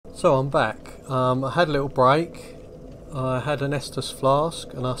So I'm back. I had a little break. I had an Estus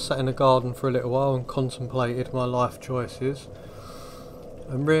flask and I sat in the garden for a little while and contemplated my life choices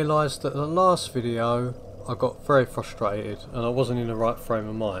and realised that the last video I got very frustrated and I wasn't in the right frame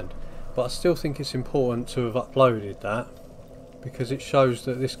of mind. But I still think it's important to have uploaded that because it shows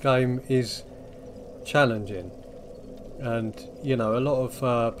that this game is challenging, and you know, a lot of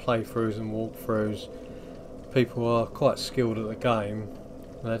playthroughs and walkthroughs, people are quite skilled at the game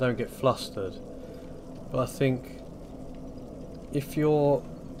and they don't get flustered. But I think if you're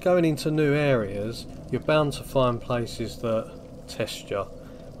going into new areas, you're bound to find places that test you,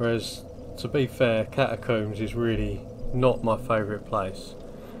 whereas to be fair, Catacombs is really not my favourite place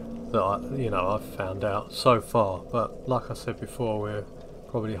that I've found out so far. But like I said before, we're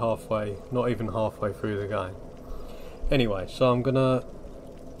probably halfway, not even halfway through the game. Anyway, so I'm gonna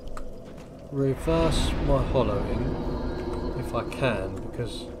reverse my hollowing if I can,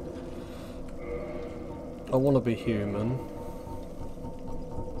 because I want to be human,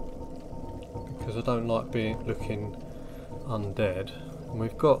 because I don't like looking undead. And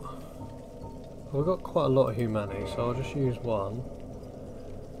we've got quite a lot of humanity, so I'll just use one.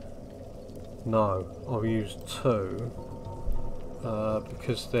 No, I'll use two,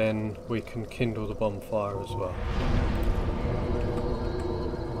 because then we can kindle the bonfire as well.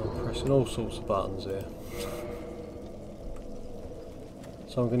 I'm pressing all sorts of buttons here.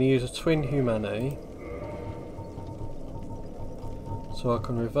 So I'm going to use a twin humanity, so I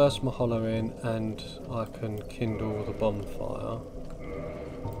can reverse my hollowing and I can kindle the bonfire.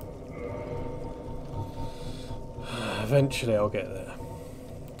 Eventually I'll get there.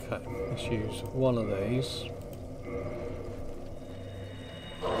 Okay, let's use one of these.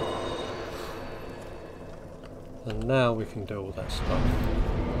 And now we can do all that stuff.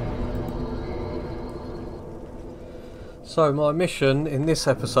 So my mission in this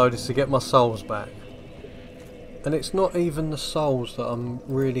episode is to get my souls back. And it's not even the souls that I'm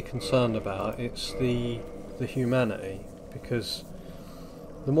really concerned about, it's the humanity. Because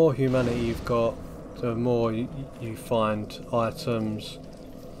the more humanity you've got, the more you find items.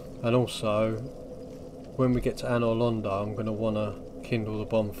 And also, when we get to Anor Londo, I'm going to want to kindle the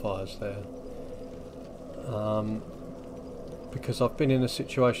bonfires there. Because I've been in a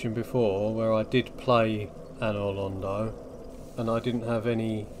situation before where I did play Anor Londo and I didn't have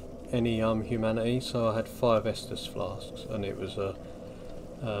any humanity, so I had 5 Estus flasks and it was a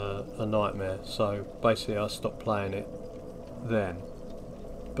nightmare. So basically I stopped playing it then.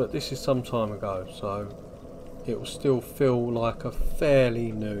 But this is some time ago, so it will still feel like a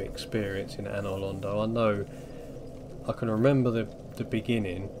fairly new experience in Anor Londo. I know I can remember the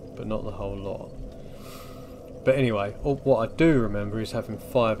beginning, but not the whole lot. But anyway, what I do remember is having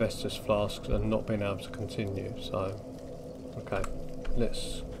 5 Estus flasks and not being able to continue. So, okay,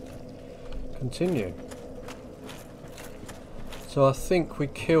 let's continue. So I think we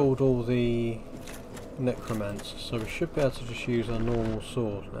killed all the necromancers, so we should be able to just use our normal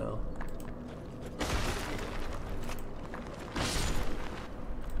sword now.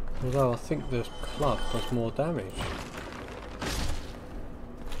 Although I think the club does more damage.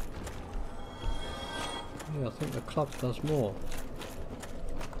 Yeah, I think the club does more.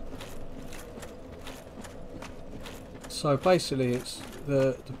 So basically it's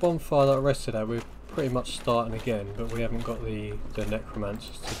the bonfire that I rested at, we're pretty much starting again, but we haven't got the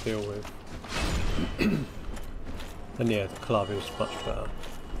necromancers to deal with. And yeah, the club is much better.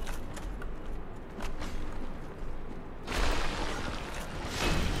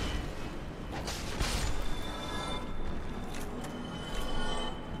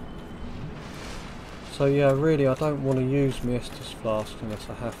 So yeah, really I don't want to use my Estus flask unless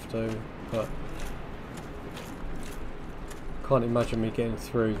I have to, but I can't imagine me getting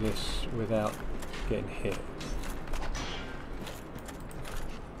through this without getting hit.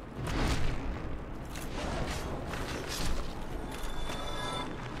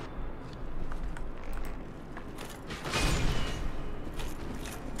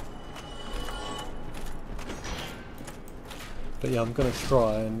 But yeah, I'm going to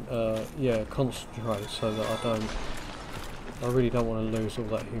try and concentrate so that I really don't want to lose all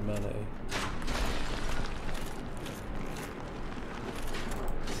that humanity.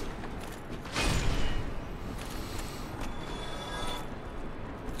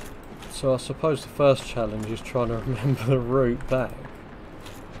 So I suppose the first challenge is trying to remember the route back.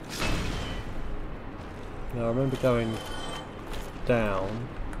 Now I remember going down,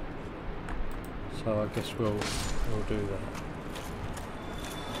 so I guess we'll do that.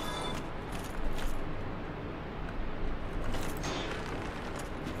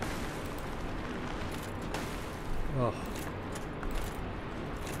 Oh.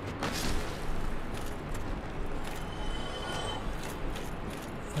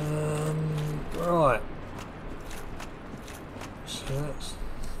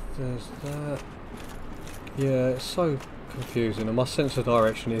 Yeah, it's so confusing, and my sense of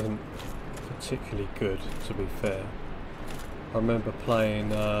direction isn't particularly good, to be fair. I remember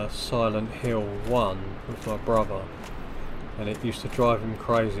playing Silent Hill 1 with my brother, and it used to drive him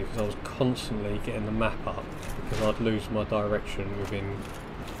crazy because I was constantly getting the map up because I'd lose my direction within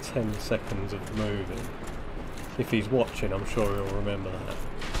 10 seconds of moving. If he's watching, I'm sure he'll remember that.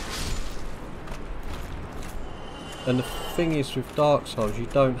 And the thing is, with Dark Souls, you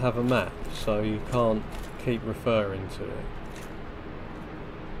don't have a map, so you can't keep referring to it.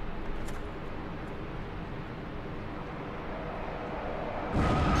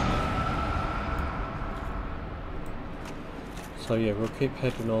 So yeah, we'll keep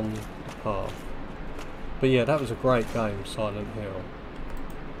heading on the path. But yeah, that was a great game, Silent Hill.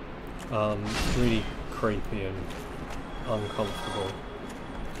 Really creepy and uncomfortable.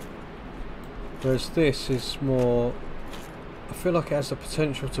 Whereas this is more, I feel like it has the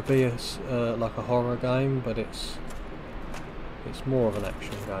potential to be like a horror game, but it's more of an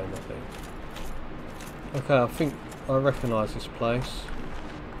action game, I think. Okay, I think I recognise this place.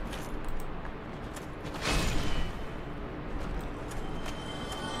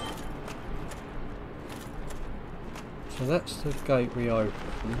 So that's the gate we opened.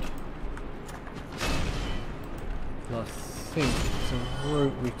 And I think the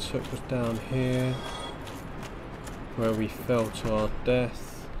route we took was down here, where we fell to our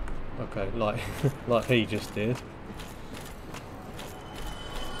death. Okay, like he just did.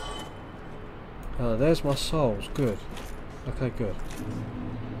 There's my souls, good. Okay, good.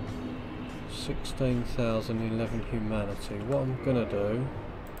 16,011 humanity. What I'm gonna do,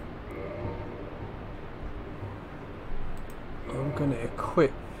 I'm gonna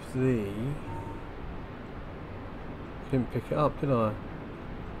equip the... Didn't pick it up, did I?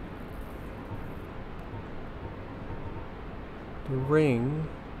 The ring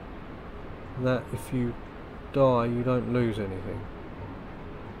that if you die you don't lose anything.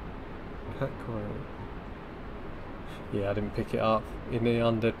 Cat coil. Yeah, I didn't pick it up in the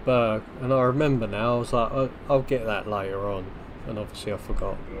Undead Burg, and I remember now. I was like, I'll get that later on, and obviously I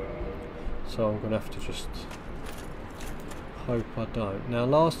forgot. So I'm gonna have to just hope I don't. Now,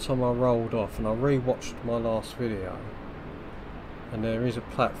 last time I rolled off, and I re-watched my last video, and there is a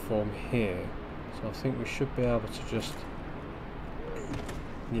platform here, so I think we should be able to just,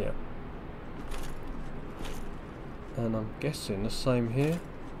 yeah. And I'm guessing the same here.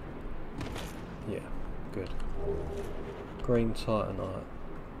 Yeah, good. Green Titanite.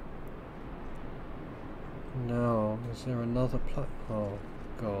 Now, is there another platform? Oh,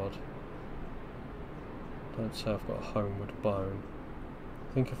 God. Don't say I've got a homeward bone.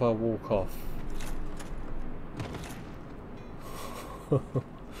 I think if I walk off...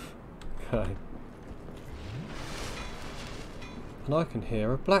 Okay. And I can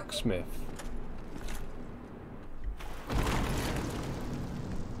hear a blacksmith.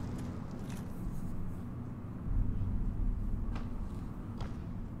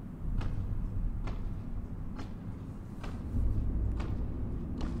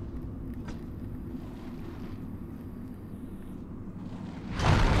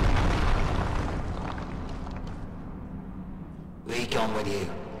 On with you.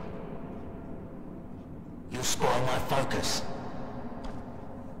 You'll spoil my focus.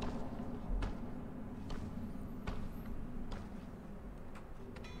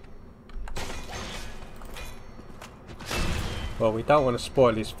 Well, we don't want to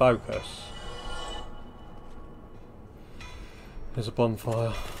spoil his focus. There's a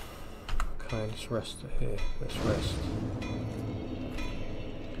bonfire. Okay, let's rest here. Let's rest.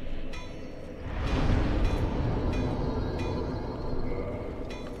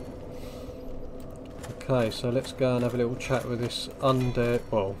 Okay, so let's go and have a little chat with this undead.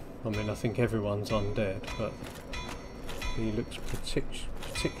 Well, I mean, I think everyone's undead, but he looks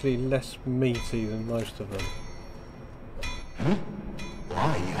particularly less meaty than most of them. Hmm?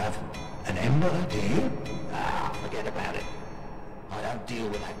 Why, you have an ember, do you? Ah, forget about it. I don't deal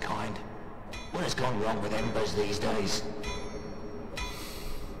with that kind. What has gone wrong with embers these days?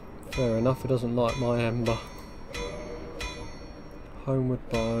 Fair enough, he doesn't like my ember. Homeward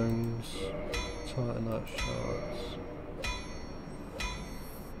bones. Titanite shards.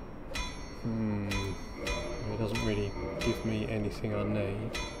 It doesn't really give me anything I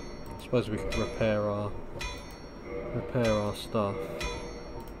need. I suppose we could repair our stuff.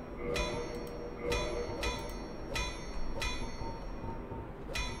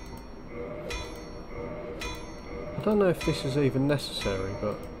 I don't know if this is even necessary,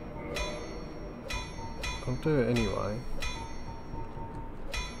 but I'll do it anyway.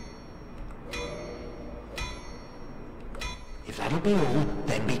 If that'll be all,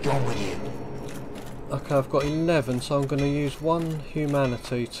 then be gone with you. Okay, I've got 11, so I'm going to use 1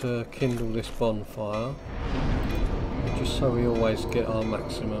 humanity to kindle this bonfire. Just so we always get our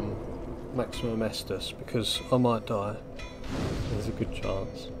maximum Estus, because I might die. There's a good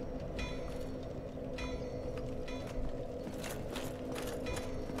chance.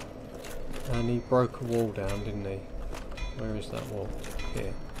 And he broke a wall down, didn't he? Where is that wall?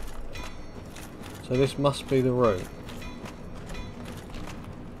 Here. So this must be the route.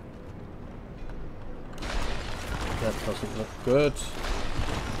 That doesn't look good.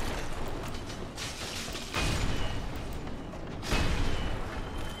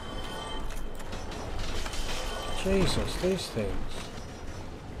 Jesus, these things.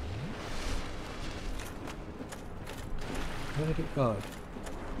 Where did it go?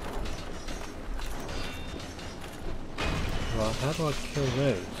 Right, how do I kill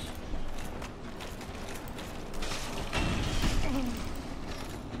these?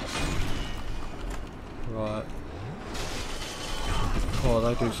 Right. Oh,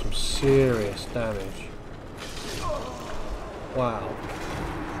 they do some serious damage. Wow.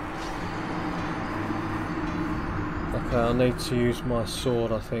 Okay, I need to use my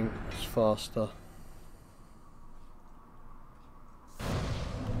sword, I think. It's faster.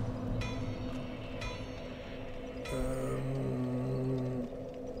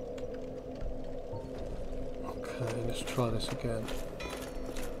 Okay, let's try this again.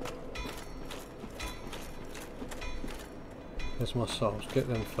 There's my souls. Get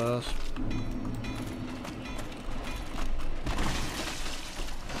them first.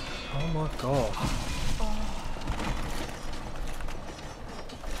 Oh my god.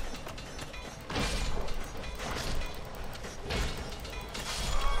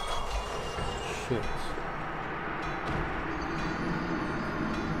 Shit.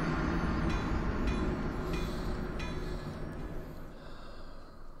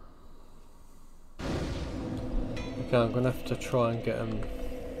 Okay, I'm going to have to try and get them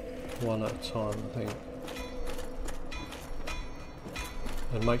one at a time, I think.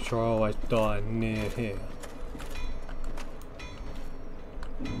 And make sure I always die near here.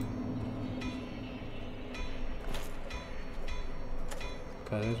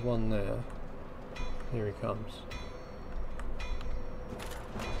 Okay, there's one there. Here he comes.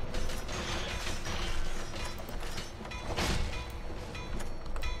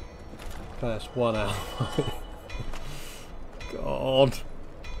 Okay, that's one out. God.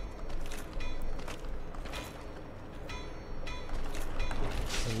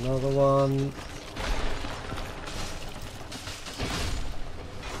 Another one.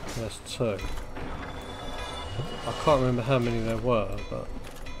 There's 2. I can't remember how many there were, but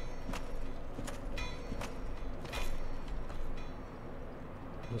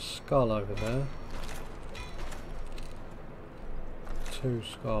there's a skull over there. 2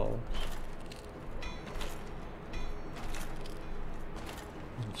 skulls.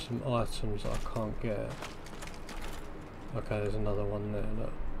 And some items that I can't get. Okay, there's another one there,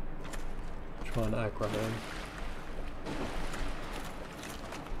 look. Try and aggro him.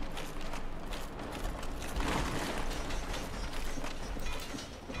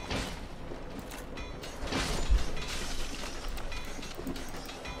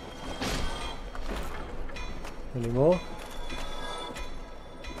 Any more?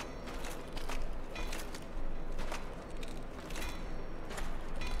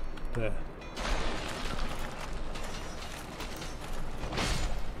 There.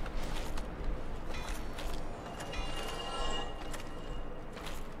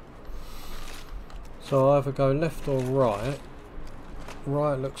 So I either go left or right.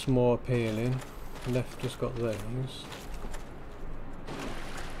 Right looks more appealing. Left has got these.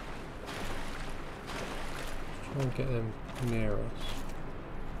 Try and get them near us.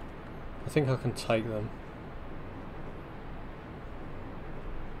 I think I can take them.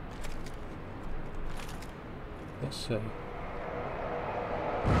 Let's see.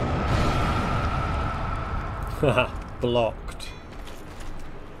 Haha, blocked.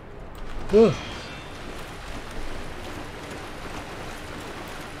 Ugh.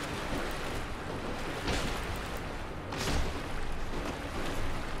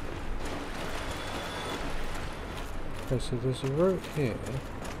 Okay, so there's a route here.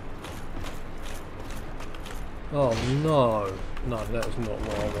 Oh no! No, that is not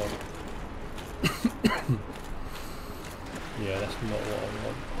what I want. Yeah, that's not what I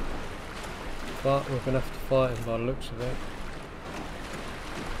want. But we're going to have to fight him by the looks of it.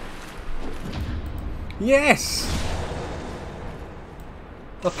 Yes!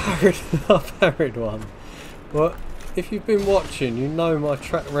 I parried one. Well, if you've been watching, you know my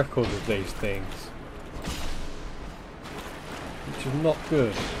track record of these things. Which is not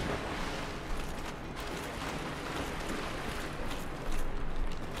good.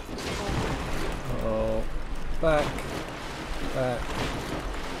 Back. Back.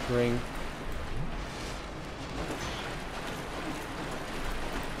 Drink.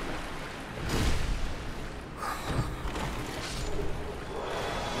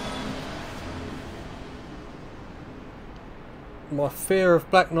 My fear of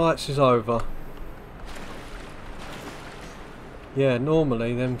Black Knights is over. Yeah,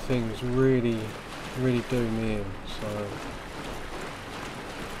 normally them things really do me in, so...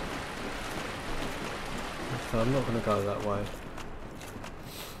 Okay, I'm not going to go that way.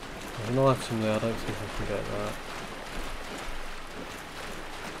 There's an item there, I don't think I can get that.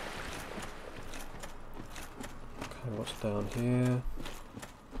 Okay, what's down here?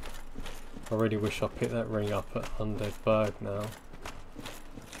 I really wish I picked that ring up at Undead Berg now.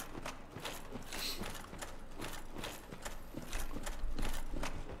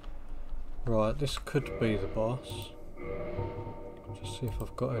 Right, this could be the boss. Just see if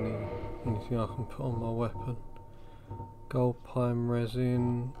I've got anything I can put on my weapon. Gold pine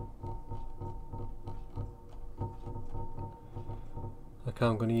resin. Okay,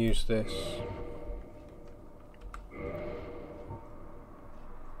 I'm going to use this.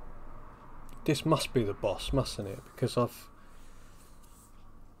 This must be the boss, mustn't it? Because I've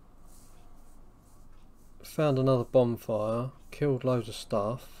found another bonfire, killed loads of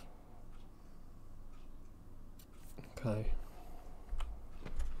stuff. Okay.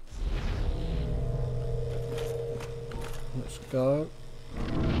 Let's go.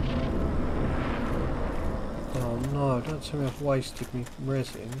 Oh no, don't tell me I've wasted me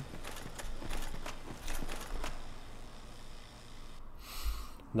resin.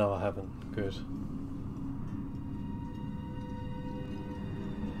 No, I haven't. Good.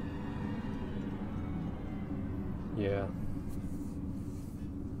 Yeah.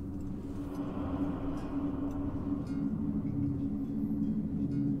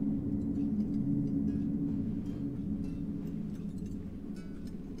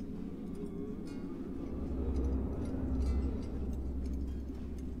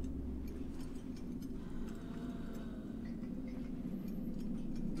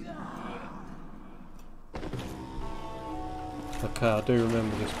 Okay, I do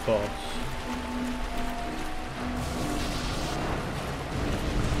remember this boss.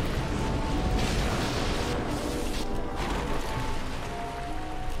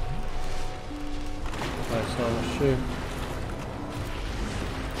 Okay, so I'll assume...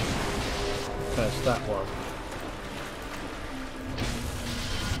 Okay, it's that one.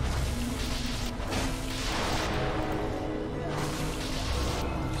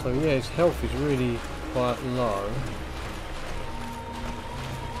 So yeah, his health is really quite low.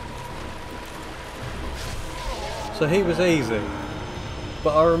 So he was easy,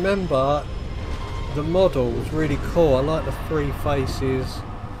 but I remember the model was really cool. I like the three faces,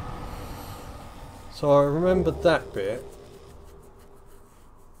 so I remembered that bit.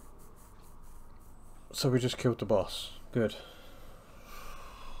 So we just killed the boss. Good.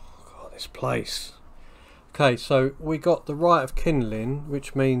 God, this place. Okay, so we got the Rite of Kindling,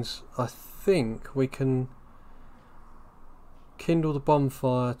 which means I think we can kindle the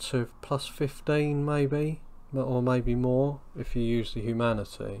bonfire to plus 15 maybe. Or maybe more if you use the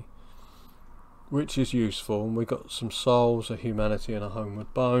humanity, which is useful. And we got some souls, a humanity and a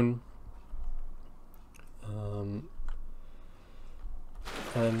homeward bone.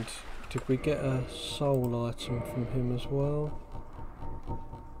 And did we get a soul item from him as well?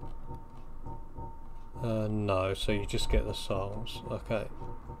 No, so you just get the souls. Okay.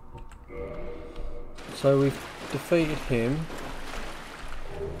 So we've defeated him.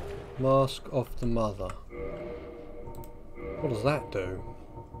 Mask of the Mother. What does that do?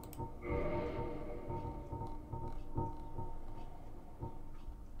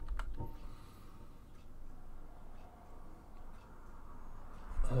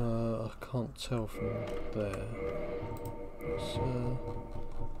 I can't tell from there.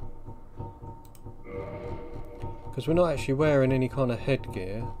 Because we're not actually wearing any kind of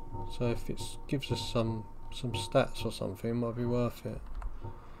headgear, so if it gives us some stats or something, it might be worth it.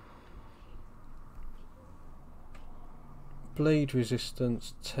 Bleed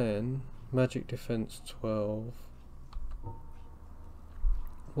resistance 10, magic defense 12.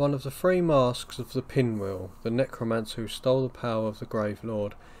 One of the three masks of the Pinwheel, the necromancer who stole the power of the Grave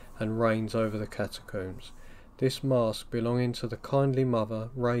Lord and reigns over the Catacombs. This mask belonging to the kindly mother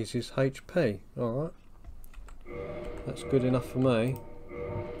raises HP. Alright. That's good enough for me.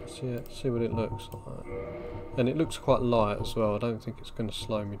 Let's see what it looks like. And it looks quite light as well. I don't think it's going to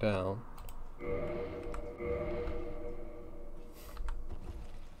slow me down.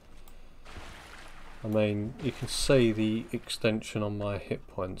 I mean, you can see the extension on my hit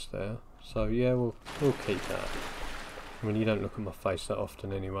points there. So yeah, we'll keep that. I mean, you don't look at my face that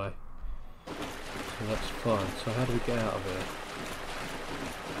often anyway, so that's fine. So how do we get out of here?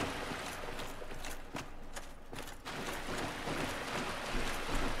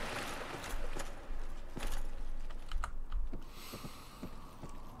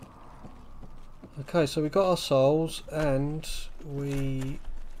 Okay, so we got our souls and we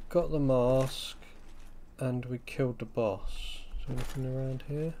got the mask and we killed the boss. Is there anything around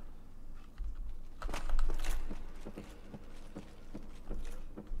here?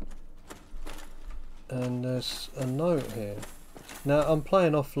 And there's a note here. Now I'm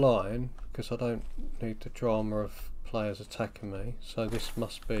playing offline because I don't need the drama of players attacking me, so this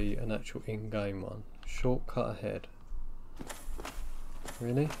must be an actual in-game one. Shortcut ahead.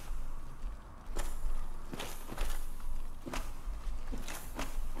 Really?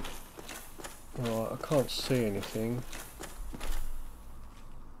 Right, I can't see anything.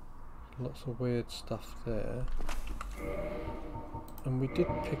 Lots of weird stuff there. And we did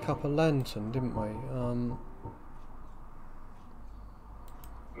pick up a lantern, didn't we?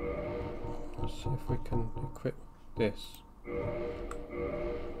 Let's see if we can equip this.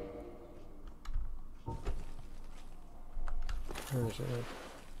 Where is it?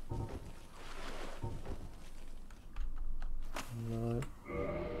 No.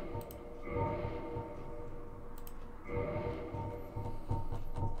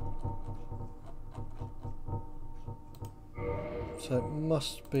 So it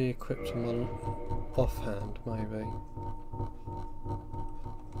must be equipped on my offhand, maybe.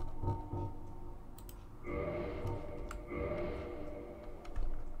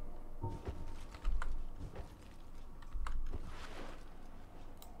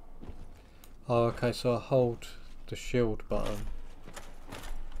 Oh, okay, so I hold the shield button.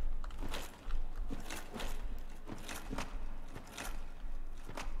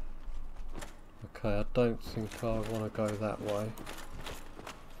 Okay, I don't think I want to go that way.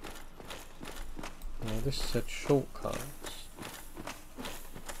 Now this said shortcuts.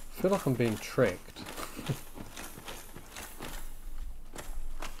 I feel like I'm being tricked.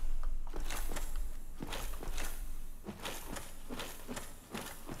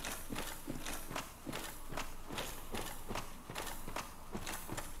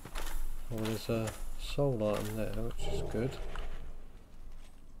 Oh, there's a soul item there, which is good.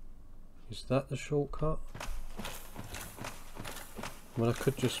 Is that the shortcut? Well, I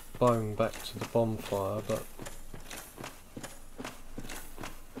could just bone back to the bonfire, but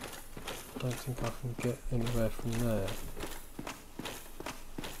I don't think I can get anywhere from there.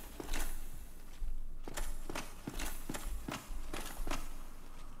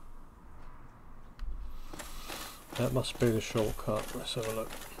 That must be the shortcut. Let's have a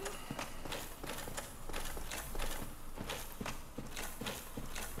look.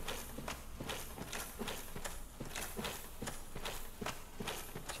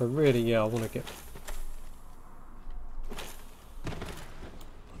 So really, yeah, I want to get...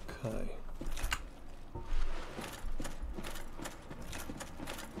 Okay.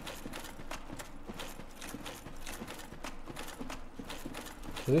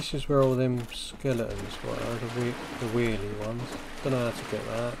 So this is where all them skeletons were, the wheelie ones. Don't know how to get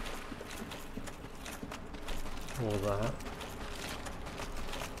that. Or that.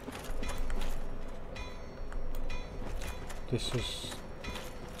 This is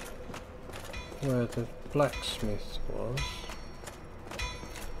where the blacksmith was.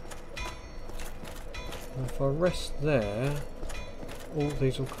 And if I rest there, all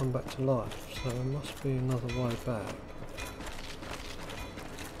these will come back to life, so there must be another way back.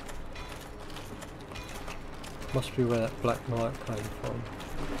 Must be where that black knight came from.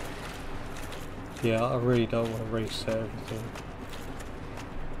 Yeah, I really don't want to reset everything.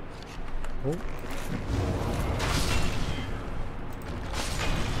 Oh.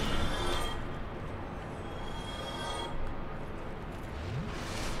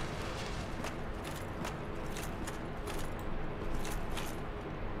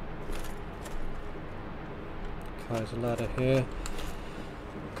 There's a ladder here,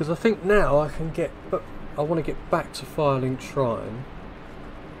 because I think now I can get, but I want to get back to Firelink Shrine,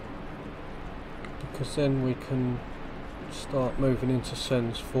 because then we can start moving into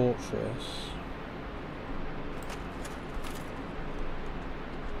Sen's Fortress.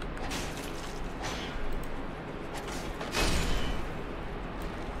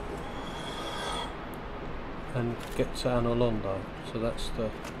 And get to Anolondo. So that's the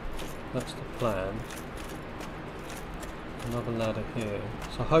plan. Another ladder here,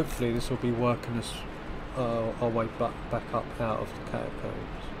 so hopefully this will be working us our way back up out of the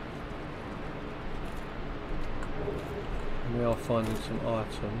catacombs. We are finding some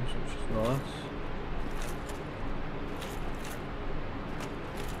items, which is nice.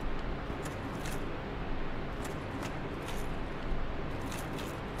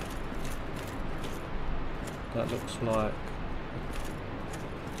 That looks like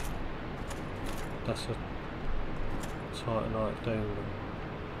that's a Titanite demon.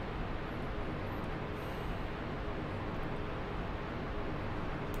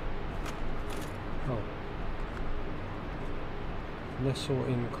 Oh. Nestle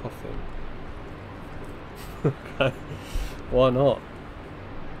in coffin. Okay. Why not?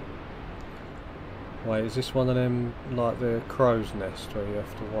 Wait, is this one of them like the crow's nest where you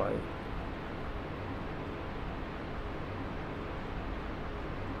have to wait?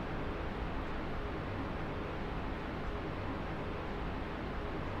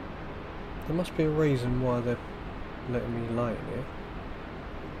 There must be a reason why they're letting me lay in here.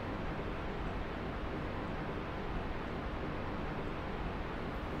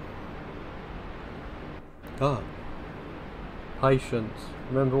 Ah, patience.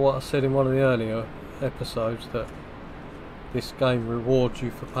 Remember what I said in one of the earlier episodes, that this game rewards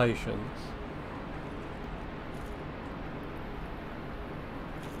you for patience.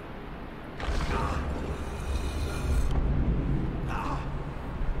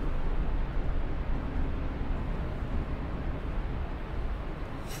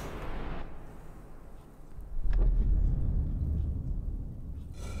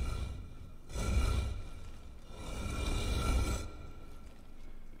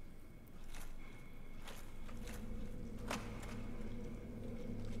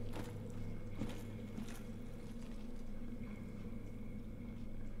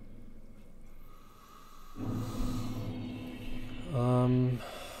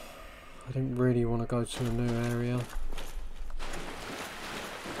 I didn't really want to go to a new area.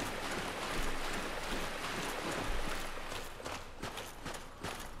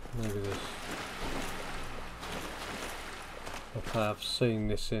 Maybe this. Okay, I've seen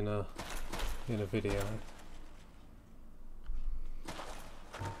this in a video.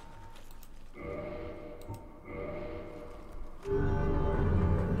 I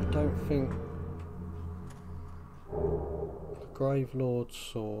don't think the Grave Lord's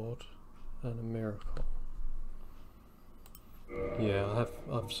sword and a miracle. Yeah,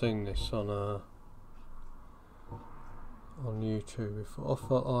 I've seen this on YouTube before.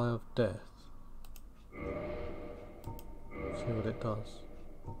 Offer Eye of Death. See what it does.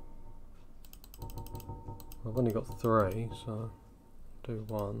 I've only got 3, so do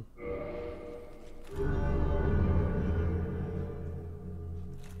 1.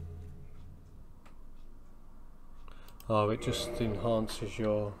 Oh, it just enhances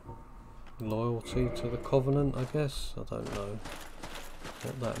your loyalty to the Covenant, I guess. I don't know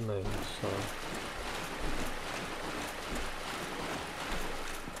what that means, so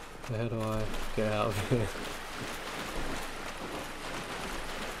how do I get out of here?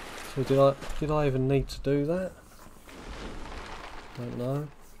 So did I even need to do that? Don't know.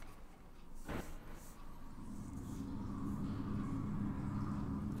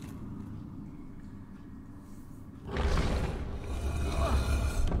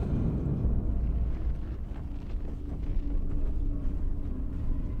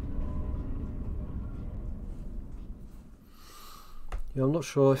 Yeah, I'm not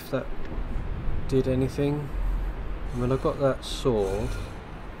sure if that did anything. I mean, I got that sword,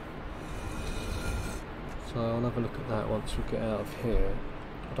 so I'll have a look at that once we get out of here.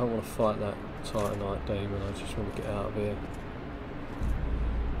 I don't want to fight that Titanite demon, I just want to get out of here.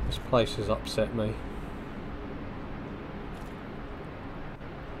 This place has upset me.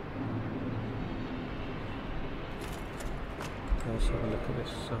 Let's have a look at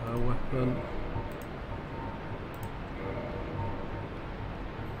this weapon.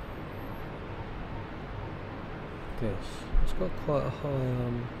 This. It's got quite a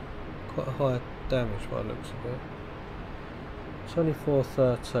high damage by the looks of it. It's only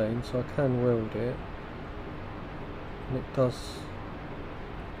 413, so I can wield it, and it does.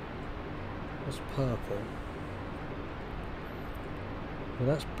 It's purple. Well,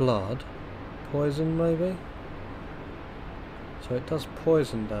 that's blood. Poison, maybe. So it does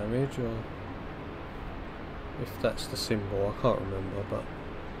poison damage, or if that's the symbol, I can't remember, but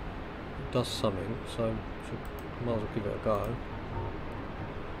it does something. So might as well give it a go.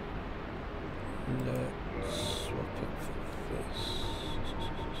 Let's swap it for this.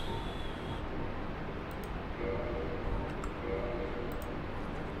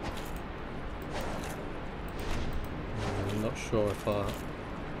 I'm not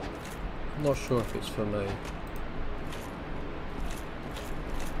sure if it's for me.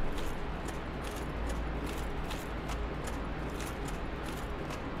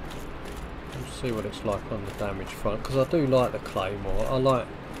 see what it's like on the damage front, because I do like the claymore. I like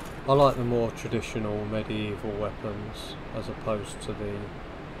the more traditional medieval weapons as opposed to the,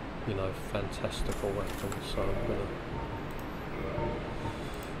 you know, fantastical weapons. So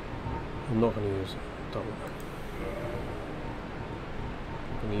I'm not going to use it. Don't.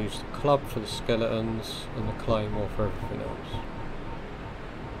 I'm going to use the club for the skeletons and the claymore for everything else.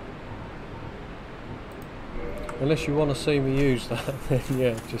 Unless you want to see me use that, then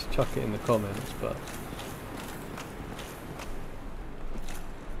yeah, just chuck it in the comments. But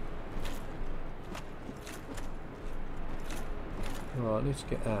right, let's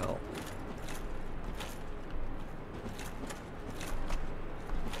get out.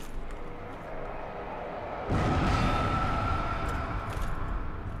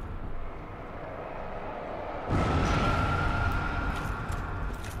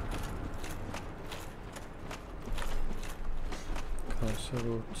 Okay, so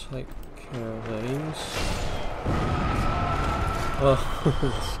we'll take care of these. Oh,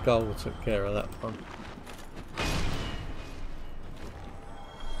 the skull took care of that one.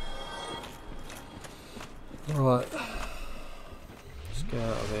 Right, let's get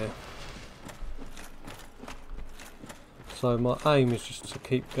out of here. So my aim is just to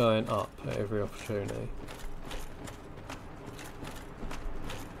keep going up at every opportunity.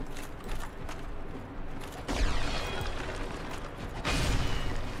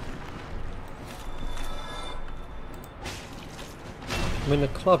 I mean, the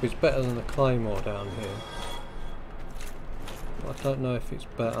club is better than the claymore down here. I don't know if it's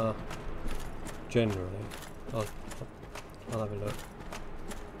better generally. I'll have a look.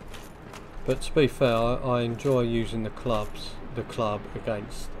 But to be fair, I enjoy using the club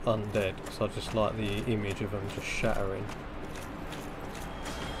against undead, because I just like the image of them just shattering.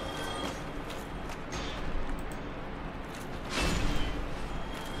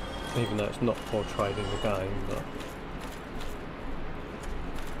 Even though it's not portrayed in the game, but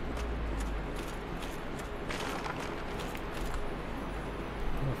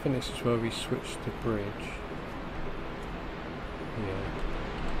I think this is where we switch the bridge. Yeah.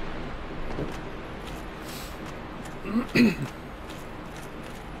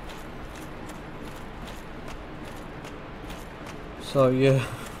 So yeah.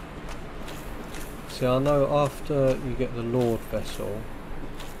 See, I know after you get the Lord vessel,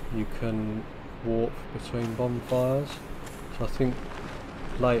 you can warp between bonfires. So I think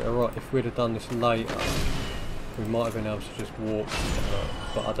later, right, if we'd have done this later, we might have been able to just walk together,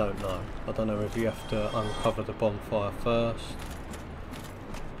 but I don't know. I don't know if you have to uncover the bonfire first.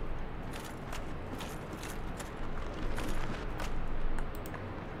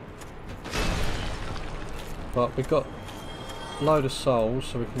 But we got a load of souls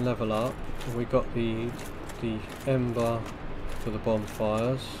so we can level up. We got the ember for the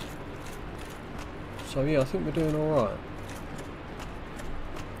bonfires. So yeah, I think we're doing alright.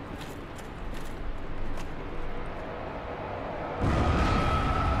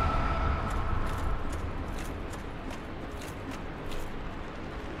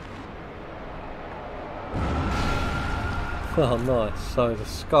 Oh nice, so the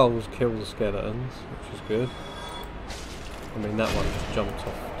skulls kill the skeletons, which is good. I mean, that one just jumped off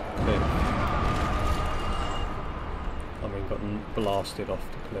the cliff. I mean, got blasted off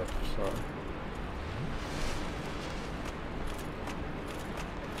the cliff, so...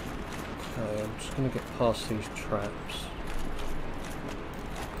 Okay, I'm just going to get past these traps.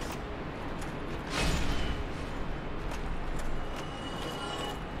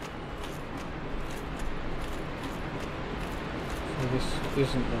 This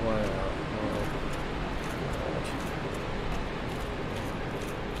isn't the way out. Oh,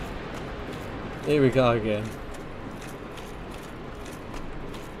 God. Here we go again.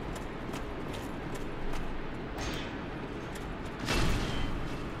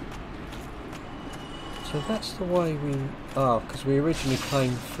 So that's the way we... Oh, because we originally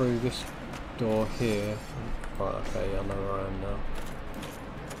came through this door here. Right, okay, I know where I am now.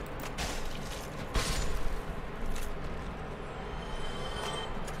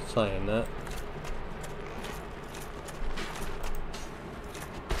 Saying that.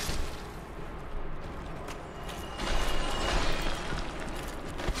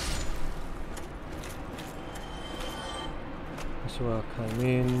 That's where I came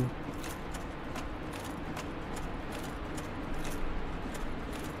in.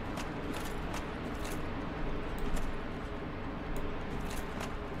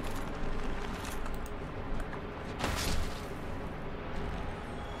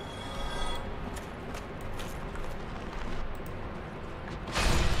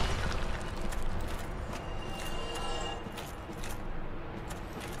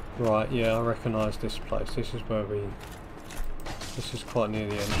 Right, yeah, I recognise this place. This is where we... This is quite near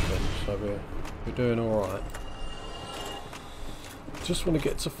the entrance, so we're doing alright. Just want to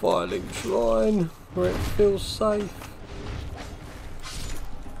get to Firelink Shrine, where it feels safe.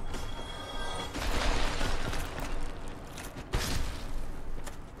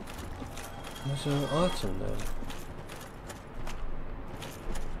 There's an item there.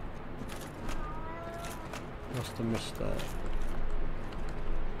 Must have missed that.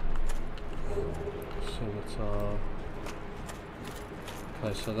 Scimitar.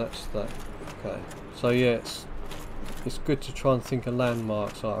 Okay, so that's that. Okay. So yeah, it's good to try and think of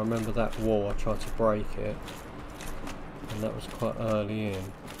landmarks. I remember that wall, I tried to break it. And that was quite early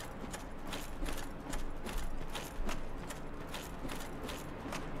in.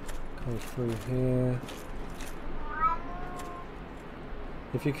 Go through here.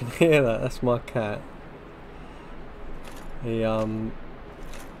 If you can hear that, that's my cat. He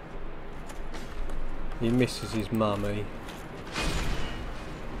misses his mummy.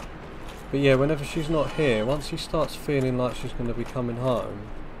 But yeah, whenever she's not here, once he starts feeling like she's going to be coming home,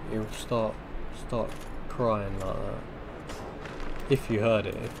 he'll start crying like that. If you heard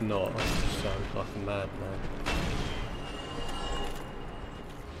it, if not, I just sound like a madman.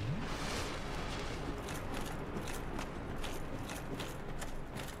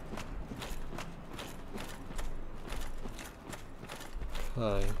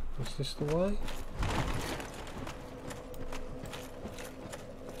 Okay, is this the way?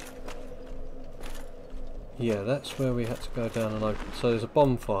 Yeah, that's where we had to go down and open. So there's a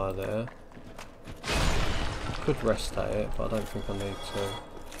bonfire there. I could rest at it, but I don't think I need to.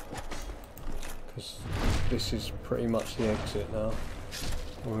 Because this is pretty much the exit now.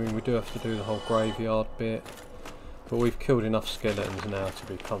 I mean, we do have to do the whole graveyard bit. But we've killed enough skeletons now to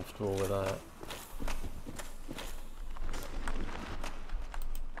be comfortable with that.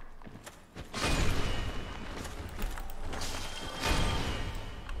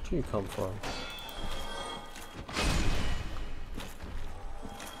 Where do you come from?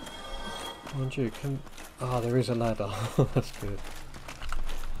 Mind you, can... Ah, there is a ladder. That's good.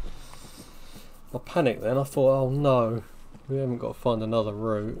 I panicked then. I thought, oh no, we haven't got to find another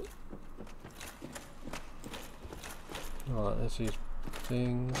route. Right, there's these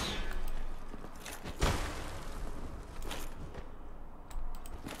things.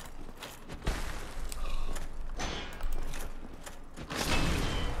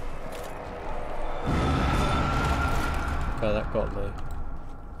 Okay, that got me.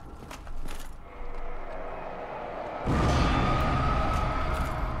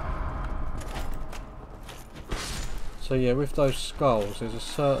 So yeah, with those skulls, there's a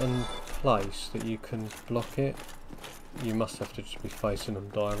certain place that you can block it. You must have to just be facing them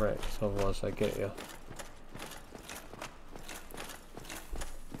direct, otherwise they get you.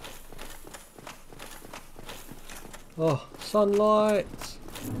 Oh, sunlight!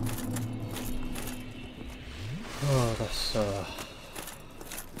 Oh, that's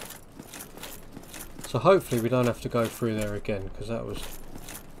So hopefully we don't have to go through there again, because that was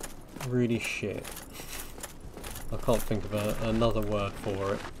really shit. I can't think of another word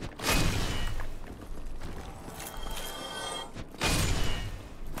for it.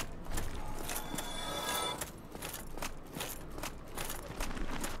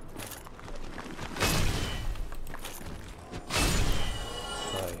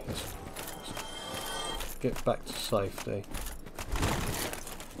 Okay, let's get back to safety.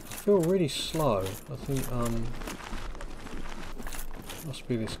 I feel really slow. I think must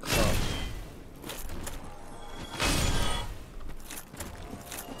be this club.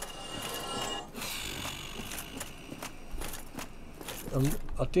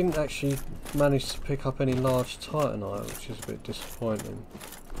 I didn't actually manage to pick up any large titanite, which is a bit disappointing.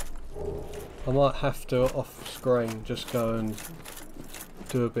 I might have to, off screen, just go and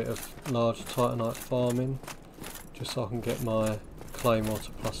do a bit of large titanite farming, just so I can get my claymore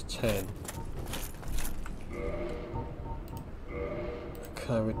to +10.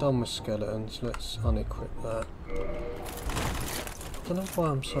 Okay, we're done with skeletons, let's unequip that. I don't know why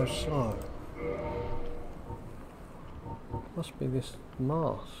I'm so slow. Must be this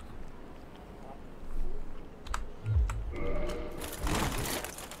mask.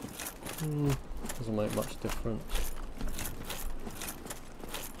 Doesn't make much difference.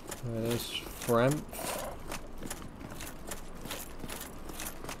 There's Framp.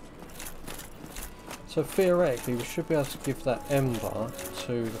 So theoretically we should be able to give that ember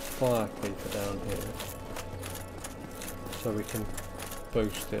to the firekeeper down here. So we can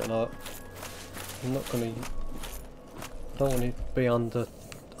boost it, and I'm not going to... I don't want it to be under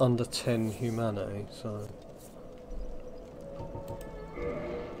 10 humanity, so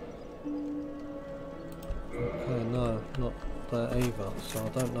not that either, so I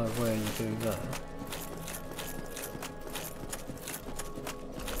don't know where you do that.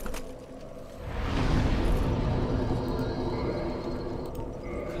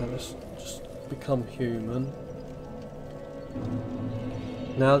 Okay, let's just become human.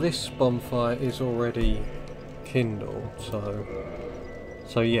 Now this bonfire is already kindled,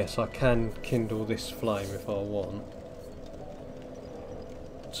 so yes, I can kindle this flame if I want,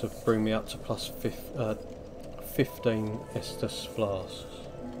 to bring me up to plus 15 Estus flasks.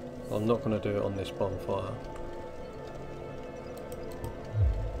 I'm not going to do it on this bonfire.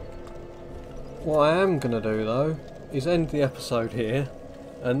 What I am going to do though is end the episode here,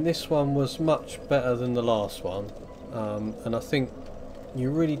 and this one was much better than the last one, and I think you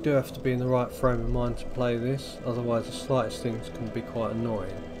really do have to be in the right frame of mind to play this, otherwise the slightest things can be quite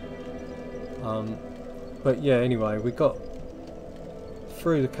annoying. But yeah, anyway, we got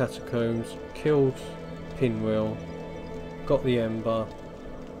through the catacombs, killed Pinwheel, got the ember,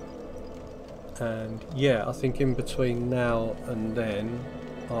 and yeah, I think in between now and then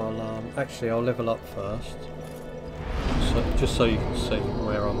I'll level up first, so just so you can see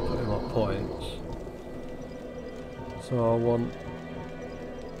where I'm putting my points. So I want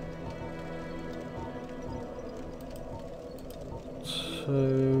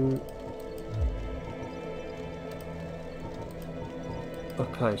to...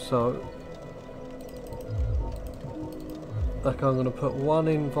 Okay, so I'm going to put 1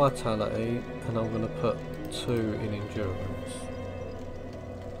 in vitality and I'm going to put 2 in endurance.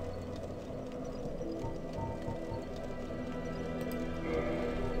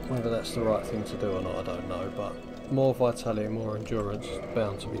 Whether that's the right thing to do or not, I don't know, but more vitality and more endurance is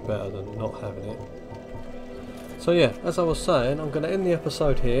bound to be better than not having it. So yeah, as I was saying, I'm going to end the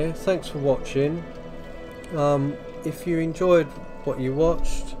episode here. Thanks for watching. If you enjoyed what you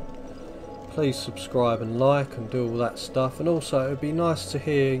watched, please subscribe and like and do all that stuff, and also it would be nice to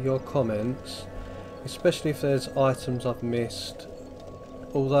hear your comments, especially if there's items I've missed,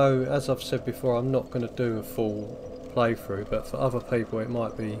 although as I've said before, I'm not going to do a full playthrough, but for other people it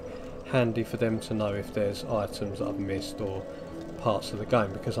might be handy for them to know if there's items that I've missed or parts of the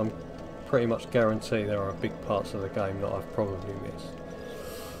game, because I'm pretty much guarantee there are big parts of the game that I've probably missed.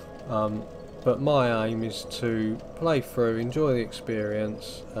 But my aim is to play through, enjoy the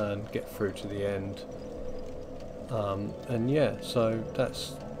experience and get through to the end. And yeah, so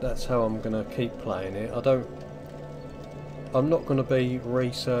that's how I'm going to keep playing it. I'm not going to be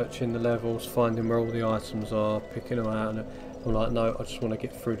researching the levels, finding where all the items are, picking them out, and I'm like, no, I just want to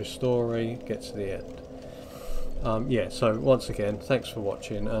get through the story, get to the end. Yeah, so once again, thanks for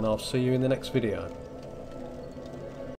watching, and I'll see you in the next video.